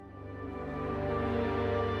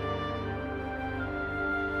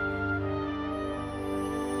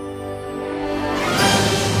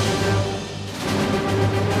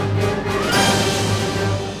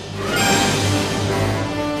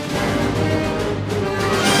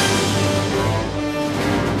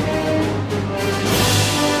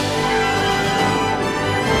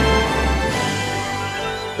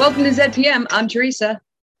Welcome to ZPM. I'm Teresa.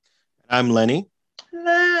 I'm Lenny.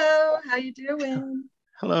 Hello, how you doing?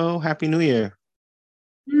 Hello, Happy New Year.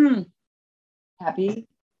 Hmm. Happy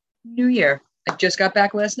New Year. I just got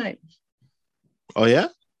back last night. Oh yeah?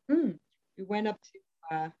 Hmm. We went up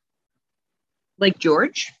to Lake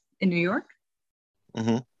George in New York.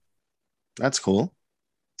 Mm-hmm. That's cool.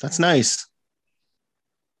 That's nice.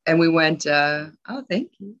 And we went, thank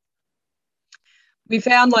you. We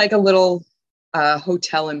found like a little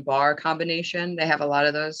hotel and bar combination. They have a lot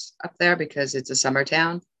of those up there because it's a summer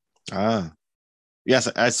town. Ah, yes,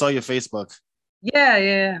 I saw your Facebook.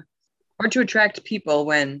 Yeah. Hard to attract people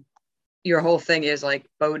when your whole thing is like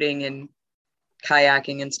boating and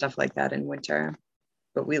kayaking and stuff like that in winter.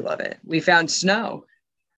 But we love it. We found snow.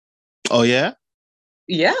 Oh yeah?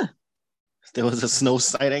 Yeah, There was a snow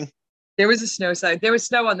sighting. there was a snow side. There was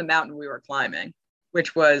snow on the mountain we were climbing,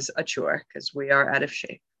 which was a chore because we are out of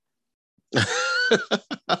shape.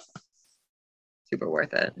 Super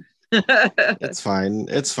worth it. It's fine.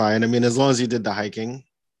 It's fine. I mean, as long as you did the hiking.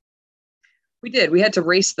 We did. We had to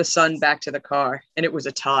race the sun back to the car, and it was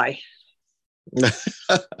a tie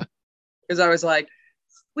because I was like,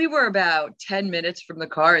 we were about 10 minutes from the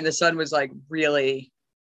car, and the sun was like really,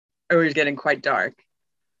 it was getting quite dark.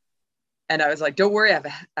 And I was like, don't worry, I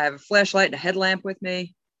have a flashlight and a headlamp with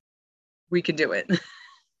me. We can do it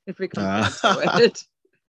if we come down to it.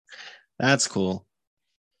 That's cool.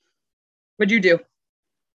 What'd you do?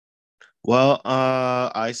 Well,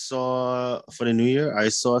 I saw for the new year, I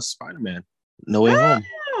saw Spider-Man, No Way Home.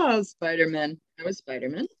 Oh, Spider-Man. I was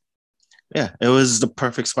Spider-Man. Yeah, it was the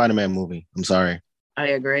perfect Spider-Man movie. I'm sorry. I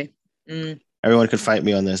agree. Mm. Everyone could fight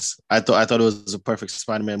me on this. I thought it was a perfect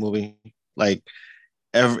Spider-Man movie. Like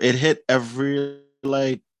it hit every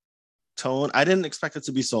like tone. I didn't expect it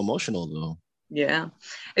to be so emotional though. Yeah.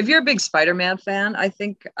 If you're a big Spider-Man fan, I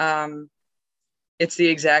think it's the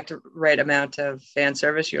exact right amount of fan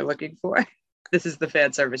service you're looking for. This is the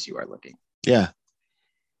fan service you are looking. Yeah.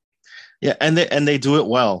 Yeah, and they do it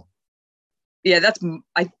well. Yeah,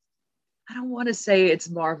 I don't want to say it's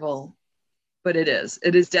Marvel, but it is.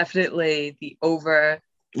 It is definitely the over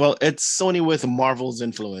Well, it's Sony with Marvel's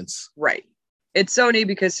influence. right. It's Sony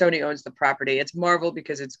because Sony owns the property. It's Marvel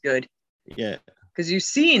because it's good. Yeah. Because you've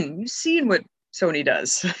seen what Sony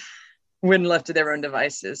does when left to their own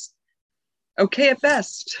devices. Okay at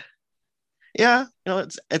best. Yeah,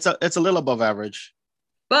 it's a little above average.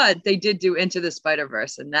 But they did do Into the Spider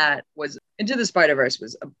Verse, and that was Into the Spider Verse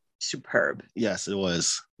was superb. Yes, it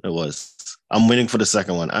was. It was. I'm waiting for the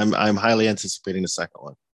second one. I'm highly anticipating the second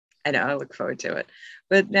one. I know, I look forward to it.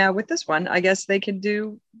 But now with this one, I guess they can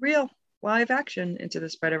do real live action Into the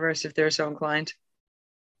Spider Verse if they're so inclined.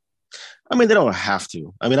 I mean, they don't have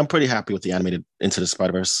to. I mean, I'm pretty happy with the animated Into the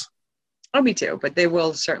Spider-Verse. Oh, me too. But they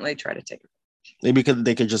will certainly try to take it. Maybe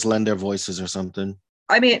they could just lend their voices or something.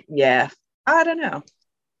 I mean, yeah, I don't know.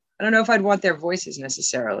 I don't know if I'd want their voices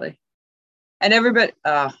necessarily. And everybody,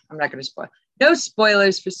 I'm not going to spoil. No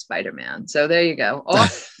spoilers for Spider Man. So there you go.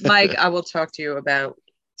 Off Mike, I will talk to you about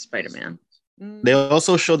Spider Man. They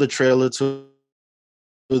also showed the trailer to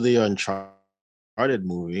the Uncharted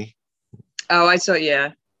movie, Oh, I saw.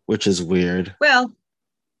 Yeah. which is weird. Well,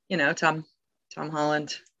 Tom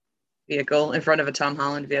Holland vehicle in front of a Tom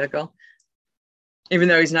Holland vehicle. Even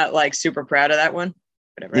though he's not like super proud of that one.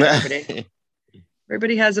 Whatever.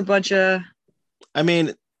 Everybody has a bunch of. I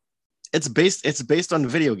mean, it's based on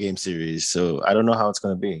video game series, so I don't know how it's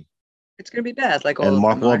gonna be. It's gonna be bad, like all And of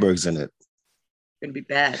Mark them are. Wahlberg's in it. Gonna be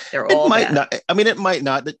bad. They're It all might bad. not. I mean, it might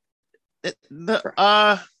not. Hmm.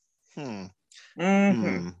 Mm-hmm.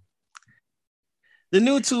 Hmm. The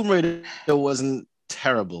new Tomb Raider wasn't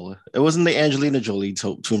terrible. It wasn't the Angelina Jolie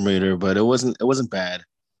Tomb Raider, but it wasn't bad.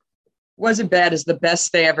 Wasn't bad is the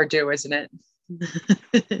best they ever do, isn't it?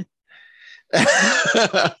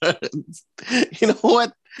 You know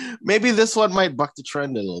what? Maybe this one might buck the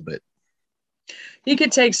trend a little bit. He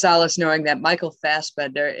could take solace knowing that Michael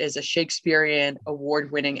Fassbender is a Shakespearean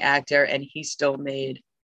award-winning actor, and he still made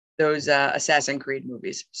those Assassin's Creed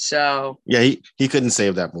movies. Yeah, he couldn't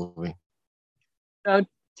save that movie. So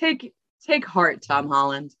take heart, Tom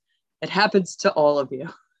Holland. It happens to all of you.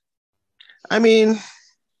 I mean,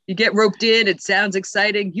 You get roped in. It sounds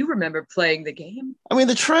exciting. You remember playing the game.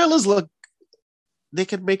 the trailers look. They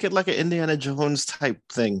could make it like an Indiana Jones type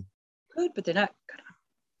thing. Good, but they're not gonna.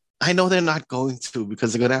 I know they're not going to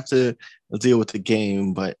because they're gonna have to deal with the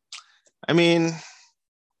game, but I mean,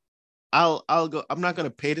 I'll go. I'm not gonna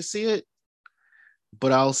pay to see it,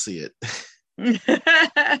 but I'll see it.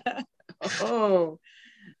 Oh,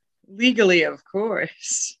 legally, of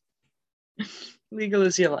course. Legal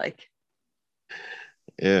as you like.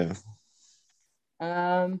 Yeah.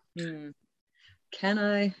 Um, hmm. Can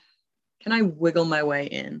I wiggle my way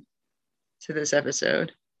in to this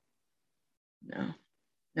episode? No.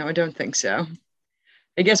 No, I don't think so.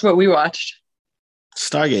 I guess what we watched.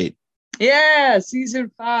 Stargate. Yeah,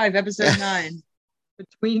 season 5, episode 9.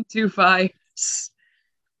 Between Two Fires.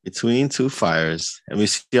 Between Two Fires. And we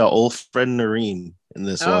see our old friend Noreen in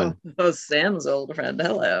this one. Oh, Sam's old friend.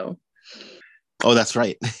 Hello. Oh, that's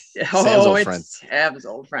right. Sam's old friend. Sam's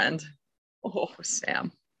old friend. Oh,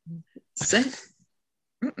 Sam. Sam.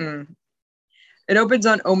 Mm-mm. It opens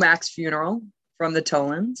on Omac's funeral from the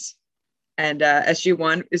Tolans. And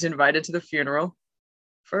SG1 is invited to the funeral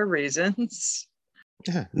for reasons.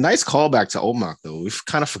 Yeah, nice callback to Omac, though. We've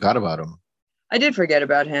kind of forgot about him. I did forget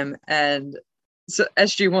about him. And so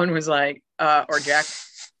SG1 was like, or Jack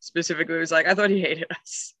specifically was like, I thought he hated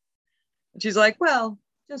us. And she's like, well,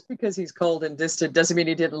 just because he's cold and distant doesn't mean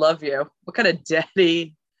he didn't love you. What kind of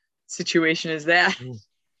daddy situation is that?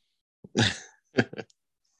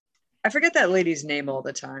 I forget that lady's name all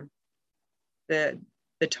the time. The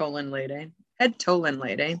Tolan lady. Head Tolan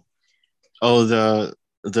lady. Oh,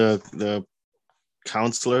 the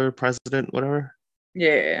counselor, president, whatever.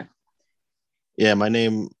 Yeah. Yeah, her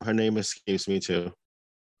name escapes me too.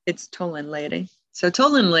 It's Tolan lady. So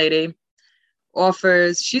Tolan lady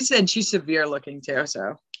offers, she said she's severe looking too,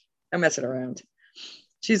 so I'm messing around.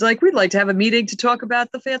 She's like, we'd like to have a meeting to talk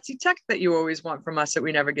about the fancy tech that you always want from us that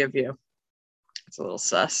we never give you. It's a little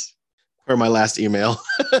sus. Per my last email.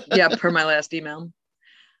 Yeah, per my last email.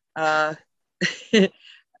 But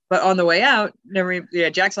on the way out,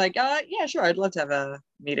 Jack's like, yeah, sure, I'd love to have a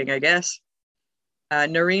meeting, I guess.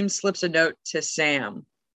 Nareem slips a note to Sam,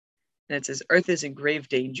 and it says, Earth is in grave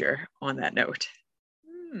danger on that note.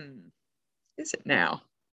 Is it now?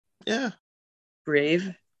 Yeah.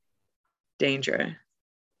 Grave danger.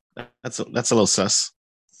 That's a little sus.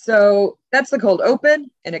 So that's the cold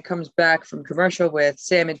open, and it comes back from commercial with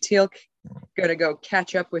Sam and Teal'c gonna go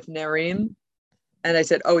catch up with Nareem. And I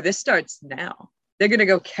said, oh, this starts now. They're gonna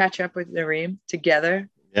go catch up with Nareem together.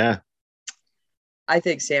 Yeah. I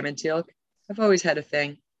think Sam and Teal'c have always had a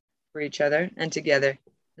thing for each other and together.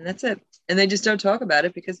 And that's it. And they just don't talk about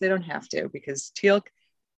it because they don't have to, because Teal'c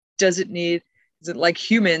isn't like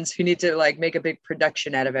humans who need to like make a big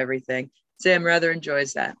production out of everything. Sam rather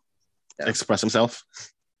enjoys that. So. Express himself.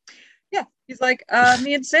 Yeah. He's like,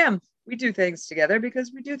 me and Sam, we do things together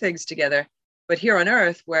because we do things together. But here on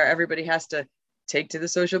Earth, where everybody has to take to the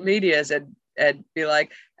social medias and be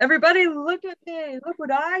like, everybody look at me, look what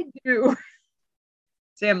I do.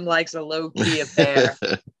 Sam likes a low-key affair.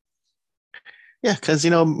 Yeah,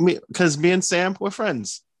 because me and Sam, we're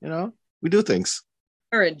friends. We do things.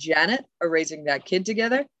 Her and Janet are raising that kid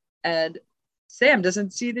together, and Sam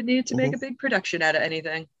doesn't see the need to make a big production out of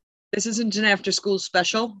anything. This isn't an after-school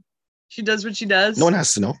special. She does what she does. No one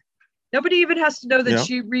has to know. Nobody even has to know that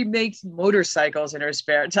she remakes motorcycles in her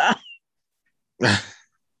spare time.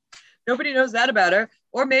 Nobody knows that about her.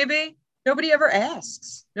 Or maybe nobody ever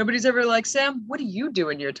asks. Nobody's ever like, Sam, what do you do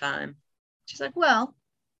in your time? She's like, well,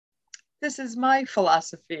 this is my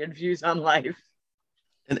philosophy and views on life.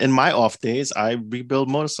 In my off days, I rebuild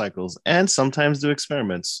motorcycles and sometimes do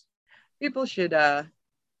experiments. People should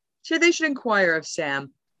inquire of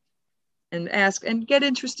Sam and ask and get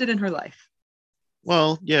interested in her life.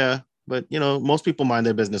 Well, yeah, but most people mind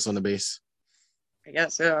their business on the base. I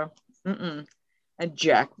guess so. And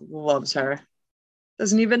Jack loves her.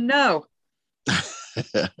 Doesn't even know.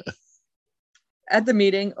 At the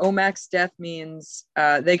meeting, Omac's death means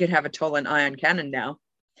they could have a Tolan ion cannon now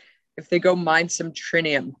if they go mine some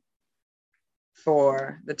trinium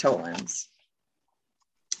for the Tolans.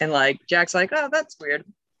 And like Jack's like, oh, that's weird.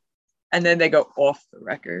 And then they go off the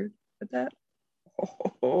record with that.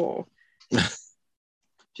 Oh.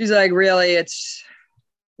 She's like, really?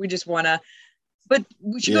 We just want to. But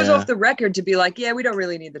she goes off the record to be like, yeah, we don't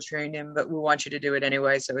really need the trinium, but we want you to do it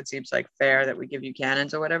anyway. So it seems like fair that we give you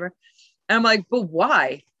cannons or whatever. And I'm like, but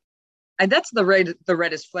why? And that's the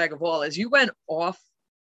reddest flag of all, is you went off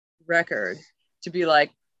record to be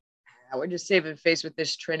like, we're just saving face with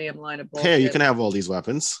this trinium line of bullshit. Hey, you can have all these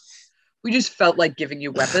weapons. We just felt like giving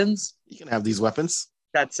you weapons. You can have these weapons.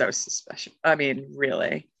 That's so suspicious. I mean,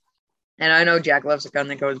 really. And I know Jack loves a gun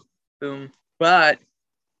that goes boom, but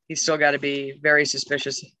he's still got to be very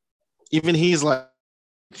suspicious. Even he's like,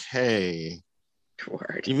 hey.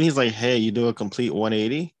 Word. Even he's like, hey, you do a complete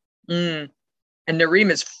 180? And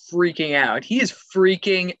Nareem is freaking out. He is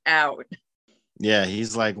freaking out. Yeah,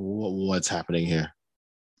 he's like, what's happening here?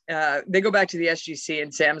 They go back to the SGC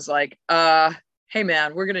and Sam's like, hey,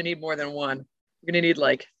 man, we're going to need more than one. We're going to need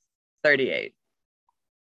like 38.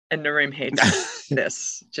 And Nareem hates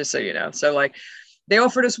this, just so you know. So like they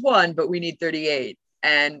offered us one, but we need 38.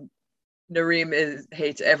 And Nareem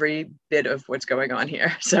hates every bit of what's going on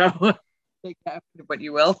here. So take that for what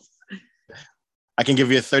you will. I can give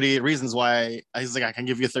you 38 reasons why. He's like, I can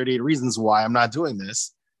give you 38 reasons why I'm not doing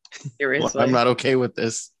this. Seriously. I'm not okay with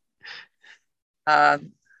this.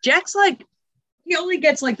 Jack's like, he only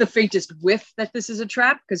gets like the faintest whiff that this is a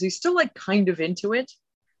trap because he's still like kind of into it.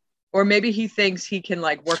 Or maybe he thinks he can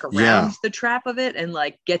like work around the trap of it and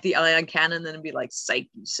like get the ion cannon and be like, psych,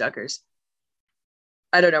 you suckers.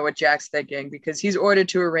 I don't know what Jack's thinking because he's ordered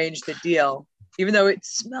to arrange the deal, even though it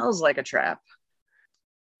smells like a trap.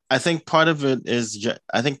 I think part of it is,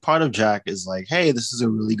 I think part of Jack is like, hey, this is a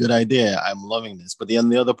really good idea. I'm loving this. But the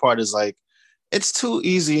other part is like, it's too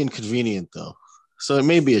easy and convenient though. So it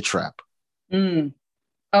may be a trap. Mm.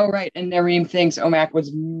 Oh, right. And Nareem thinks Omak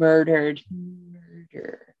was murdered.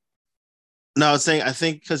 No, I was saying, I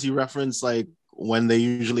think because you referenced like when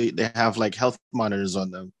they have like health monitors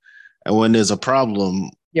on them. And when there's a problem,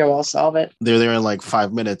 I'll solve it. They're there in like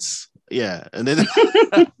 5 minutes. Yeah. And then,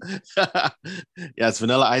 yes,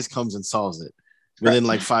 Vanilla Ice comes and solves it within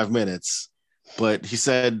like 5 minutes. But he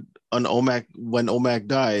said on Omak, when Omak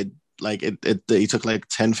died, like it took like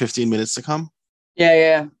 10, 15 minutes to come.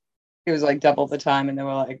 Yeah. It was like double the time. And they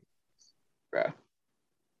were like, bro.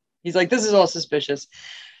 He's like, this is all suspicious.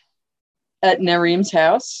 At Nareem's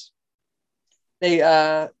house, they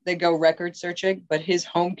go record searching, but his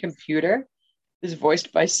home computer is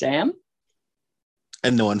voiced by Sam.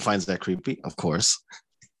 And no one finds that creepy, of course.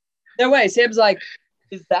 No way. Sam's like,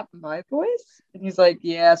 is that my voice? And he's like,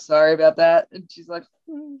 yeah, sorry about that. And she's like,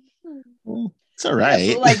 it's all right.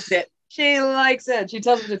 She likes it. She likes it. She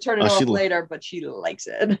tells him to turn it off later, but she likes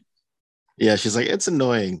it. Yeah, she's like, it's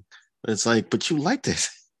annoying. But it's like, but you liked it.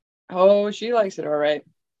 Oh, she likes it. All right.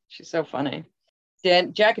 She's so funny.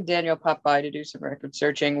 Jack and Daniel pop by to do some record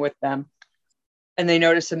searching with them. And they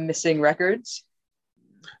notice some missing records.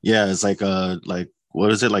 Yeah, it's like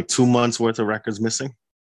what is it, like 2 months worth of records missing?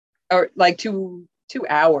 Or like 2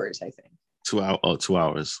 hours, I think. 2 hours. Oh, 2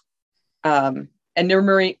 hours. And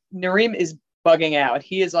Nareem is bugging out.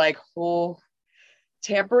 He is like,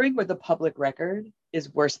 tampering with a public record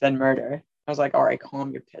is worse than murder. I was like, all right,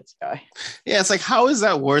 calm your tits, guy. Yeah, it's like, how is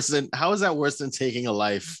that worse than taking a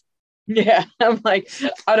life? Yeah, I'm like,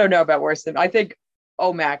 I don't know about worse than. I think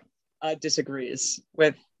Omak disagrees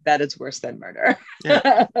with that it's worse than murder.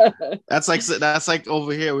 Yeah. That's like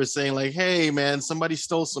over here we're saying like, hey man, somebody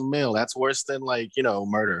stole some mail. That's worse than like,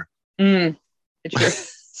 murder. It sure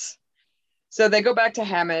is. So they go back to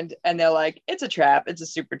Hammond and they're like, it's a trap. It's a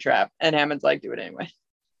super trap. And Hammond's like, do it anyway.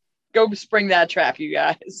 Go spring that trap, you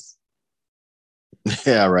guys.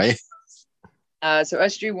 Yeah, right. So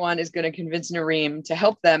SG-1 is going to convince Nareem to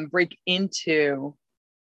help them break into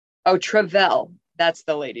Travell. That's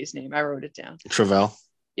the lady's name. I wrote it down. Travell.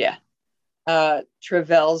 Yeah.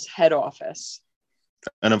 Travell's head office.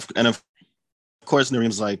 And of course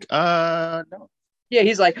Nareem's like, no. Yeah,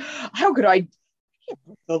 he's like, how could I break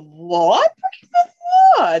the law?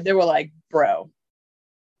 And they were like, bro,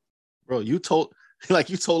 you told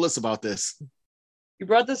us about this. You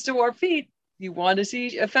brought this to our feet. You want to see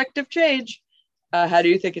effective change. How do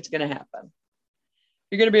you think it's going to happen?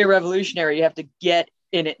 If you're going to be a revolutionary, you have to get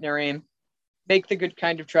in it, Nareem. Make the good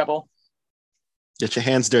kind of trouble. Get your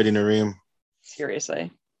hands dirty, Nareem.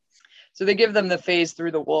 Seriously. So they give them the phase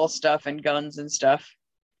through the wall stuff and guns and stuff,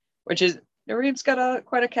 which is, Nareem's got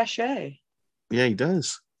quite a cachet. Yeah, he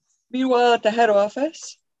does. Meanwhile, at the head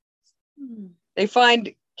office, they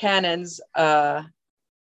find cannons.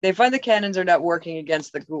 They find the cannons are not working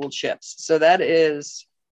against the Gould ships. So that is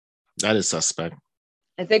suspect.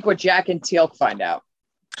 I think what Jack and Teal'c find out.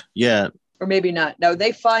 Yeah. Or maybe not. No,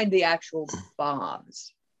 they find the actual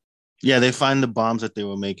bombs. Yeah, they find the bombs that they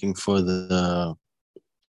were making for the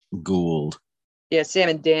Gould. Yeah, Sam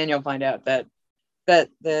and Daniel find out that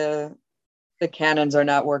the cannons are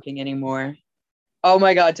not working anymore. Oh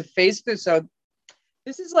my God, to phase through. So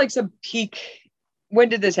this is like some peak. When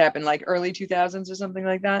did this happen? Like early 2000s or something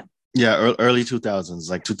like that? Yeah, early 2000s,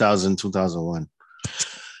 like 2000, 2001.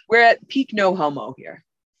 We're at peak no homo here.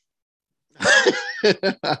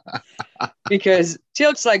 Because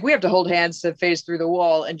Teal'c's like, we have to hold hands to phase through the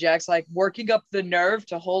wall. And Jack's like, working up the nerve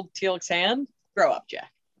to hold Teal'c's hand? Grow up,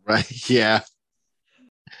 Jack. Right, yeah.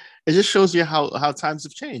 It just shows you how times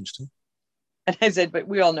have changed. And I said, but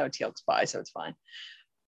we all know Teal'c's bi, so it's fine.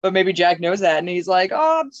 But maybe Jack knows that. And he's like,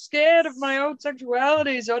 I'm scared of my own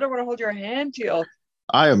sexuality, so I don't want to hold your hand, Teal'c.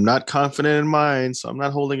 I am not confident in mine, so I'm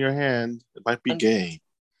not holding your hand. It might be gay.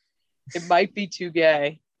 It might be too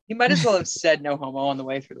gay. He might as well have said no homo on the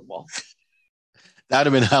way through the wall.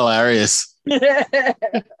 That'd have been hilarious.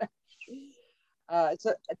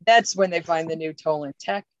 So that's when they find the new Tolan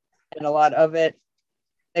tech, and a lot of it,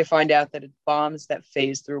 they find out that it's bombs that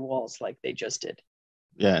phase through walls like they just did.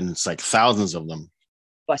 Yeah, and it's like thousands of them.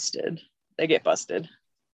 Busted. They get busted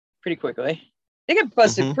pretty quickly. They get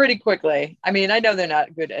busted pretty quickly. I mean, I know they're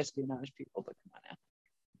not good espionage people, but come on now.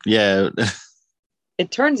 Yeah.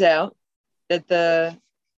 It turns out that the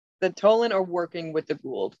Tolan are working with the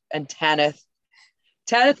Goa'uld, and Tanith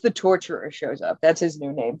the Torturer shows up. That's his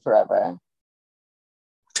new name forever.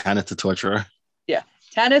 Tanith the Torturer. Yeah.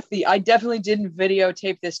 Tanith, I definitely didn't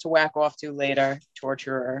videotape this to whack off to later.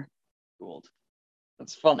 Torturer Goa'uld.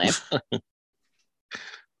 That's a full name.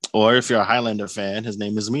 Or if you're a Highlander fan, his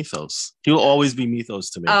name is Mythos. He will always be Mythos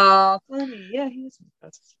to me. Oh, funny. Yeah, he is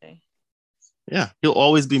Mythos to me. Yeah, he'll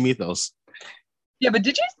always be Mythos. Yeah, but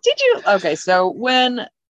did you? Okay, so when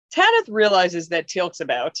Tanith realizes that Teal'c's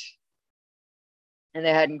about, and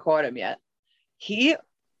they hadn't caught him yet, he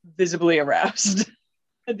visibly aroused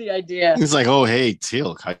at the idea. He's like, "Oh, hey,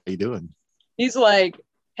 Teal'c, how you doing?" He's like,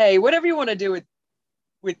 "Hey, whatever you want to do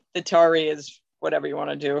with the Tari is whatever you want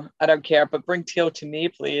to do. I don't care, but bring Teal'c to me,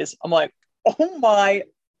 please." I'm like, "Oh my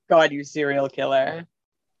God, you serial killer!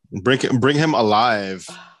 Bring him alive."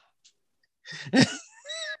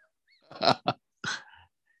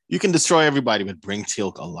 You can destroy everybody, but bring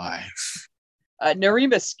Teal'c alive.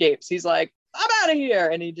 Nareem escapes. He's like, "I'm out of here,"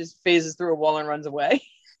 and he just phases through a wall and runs away,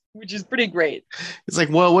 which is pretty great. It's like,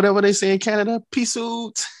 well, whatever they say in Canada, peace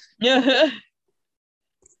out. Yeah.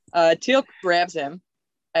 Teal'c grabs him,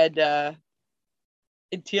 and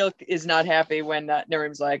Teal'c is not happy when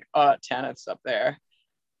Nareem's like, "Oh, Tanith's up there."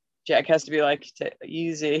 Jack has to be like,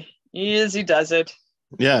 "Easy does it."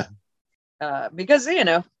 Yeah. Because,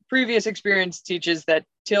 previous experience teaches that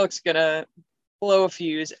Teal'c's gonna blow a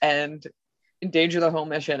fuse and endanger the whole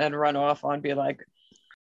mission and run off on be like,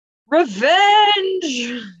 "Revenge!"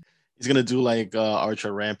 He's gonna do like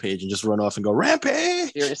Archer Rampage and just run off and go,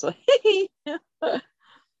 "Rampage!" Seriously.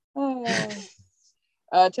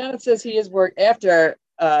 Tanith says he has worked after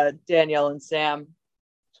Danielle and Sam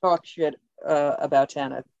talk shit about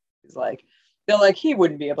Tanith. He's like, they're like, he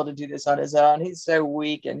wouldn't be able to do this on his own. He's so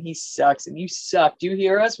weak and he sucks. And you suck. Do you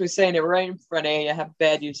hear us? We're saying it right in front of you. How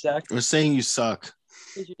bad you suck. We're saying you suck.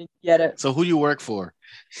 You didn't get it. So who do you work for?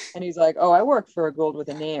 And he's like, "Oh, I work for a Goa'uld with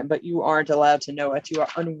a name, but you aren't allowed to know it. You are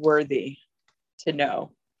unworthy to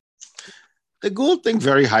know." The Goa'uld think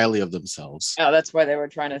very highly of themselves. Oh, that's why they were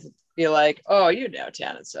trying to be like, "Oh,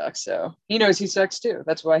 Tanith sucks." So he knows he sucks too.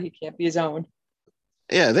 That's why he can't be his own.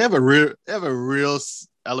 Yeah, they have a real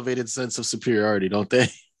elevated sense of superiority, don't they?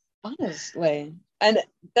 Honestly, and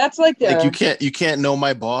that's like their, like you can't know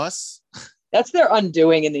my boss. That's their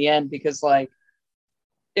undoing in the end, because like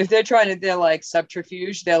if they're like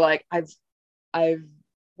subterfuge, they're like, I've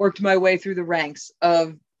worked my way through the ranks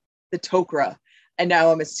of the Tok'ra, and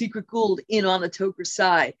now I'm a secret Goa'uld in on the Tok'ra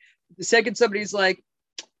side. The second somebody's like,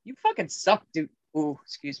 "You fucking suck, dude." Ooh,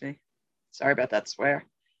 excuse me. Sorry about that swear.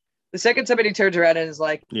 The second somebody turns around and is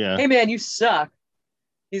like, "Yeah, hey man, you suck,"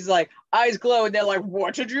 he's like, eyes glow, and they're like,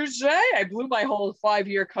 "What did you say? I blew my whole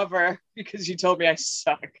 5-year cover because you told me I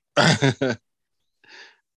suck."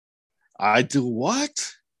 I do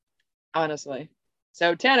what? Honestly.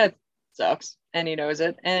 So Tanith sucks, and he knows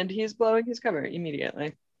it, and he's blowing his cover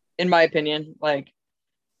immediately. In my opinion, like,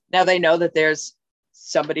 now they know that there's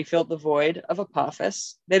somebody filled the void of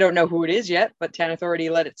Apophis. They don't know who it is yet, but Tanith already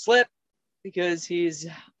let it slip because he's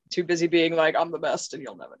too busy being like, "I'm the best," and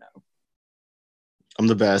you'll never know. I'm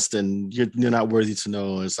the best, and you're not worthy to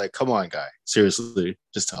know. It's like, come on, guy. Seriously,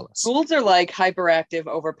 just tell us. Goa'ulds are like hyperactive,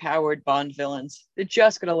 overpowered Bond villains. They're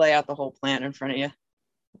just going to lay out the whole plan in front of you.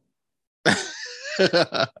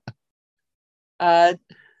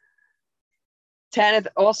 Tanith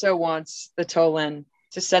also wants the Tolan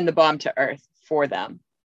to send the bomb to Earth for them.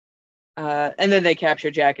 And then they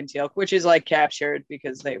capture Jack and Teal'c, which is like captured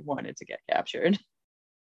because they wanted to get captured.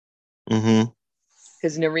 Mm-hmm.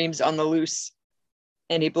 Because Nareem's on the loose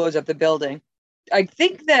and he blows up the building. I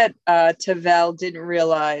think that Tavel didn't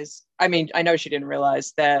realize, I mean, I know she didn't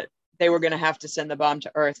realize that they were going to have to send the bomb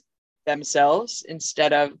to Earth themselves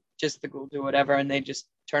instead of just the Goa'uld do whatever and they just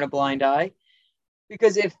turn a blind eye.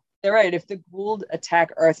 Because if they're right, if the Goa'uld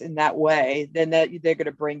attack Earth in that way, then they're going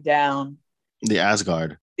to bring down the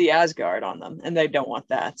Asgard on them, and they don't want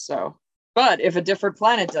that. So, but if a different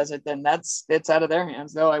planet does it, then it's out of their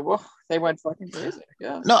hands. They're like, whoa, they went fucking crazy.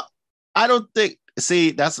 Yeah. No, I don't think.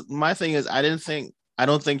 See, that's my thing. Is I don't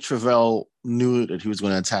think Travell knew that he was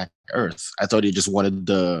going to attack Earth. I thought he just wanted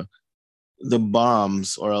the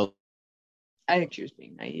bombs, or I think she was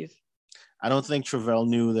being naive. I don't think Travell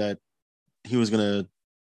knew that he was going to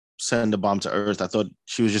send a bomb to Earth. I thought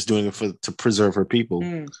she was just doing it to preserve her people.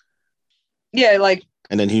 Yeah, like.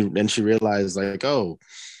 And then she realized, like, oh.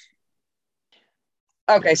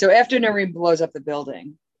 Okay, so after Nareem blows up the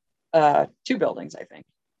building, 2 buildings, I think,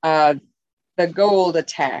 the Goa'uld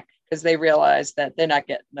attack because they realize that they're not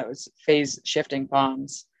getting those phase shifting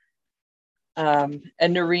bombs. And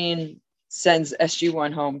Nareen sends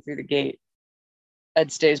SG-1 home through the gate.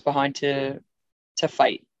 Ed stays behind to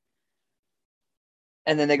fight.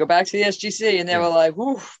 And then they go back to the SGC and they were like,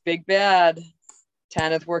 whoo, big bad.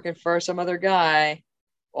 Tanith working for some other guy.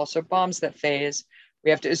 Also bombs that phase.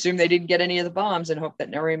 We have to assume they didn't get any of the bombs and hope that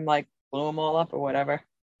Nareem like blew them all up or whatever.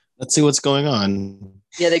 Let's see what's going on.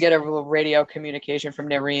 Yeah, they get a little radio communication from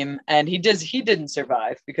Nareem, and he didn't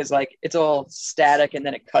survive because like it's all static and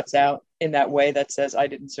then it cuts out in that way that says I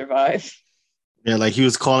didn't survive. Yeah, like he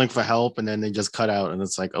was calling for help and then they just cut out and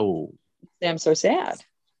it's like, oh. Sam's so sad.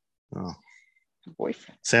 Oh.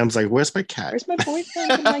 Boyfriend. Sam's like, where's my cat? Where's my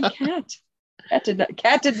boyfriend and my cat?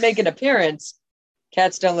 Cat did make an appearance.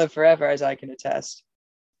 Cats don't live forever, as I can attest.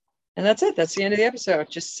 And that's it. That's the end of the episode.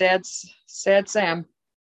 Just sad Sam.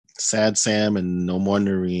 Sad Sam and no more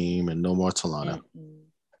Nareem and no more T'Lana.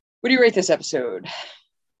 What do you rate this episode?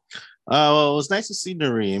 Well, it was nice to see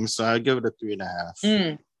Nareem, so I'd give it a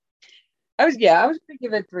 3.5. I was gonna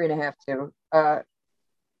give it 3.5 too.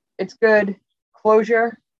 It's good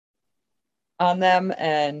closure on them,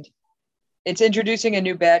 and it's introducing a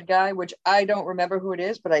new bad guy, which I don't remember who it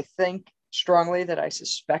is, but I think strongly that I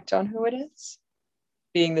suspect on who it is,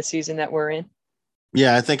 being the season that we're in.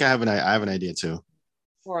 Yeah, I think I have an idea too.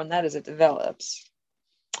 More on that as it develops.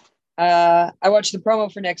 I watched the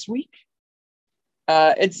promo for next week.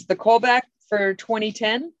 It's the callback for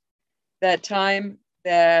 2010, that time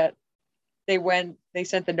that they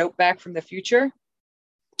sent the note back from the future.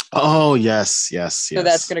 Oh, yes. So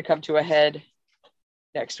that's going to come to a head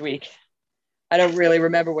next week. I don't really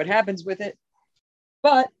remember what happens with it,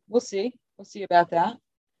 but we'll see. We'll see about that.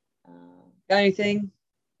 Got anything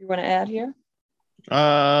you want to add here?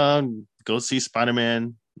 Go see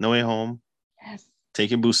Spider-Man No Way Home. Yes.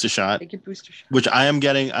 Take your booster shot. Take your booster shot. Which I am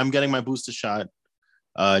getting. I'm getting my booster shot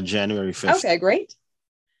January 5th. Okay, great.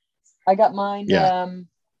 I got mine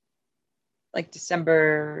like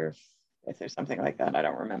December 5th or something like that. I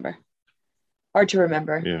don't remember. Hard to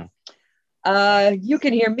remember. Yeah. You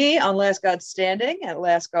can hear me on Last God Standing at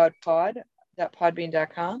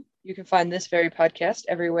lastgodpod.podbean.com. You can find this very podcast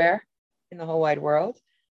everywhere in the whole wide world.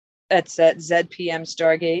 That's at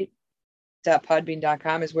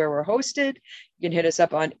zpmstargate.podbean.com is where we're hosted. You can hit us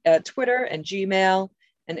up on Twitter and Gmail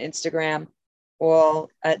and Instagram, all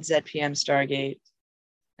at zpmstargate.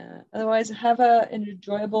 Otherwise, have an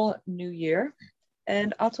enjoyable new year,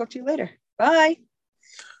 and I'll talk to you later. Bye.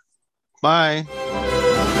 Bye.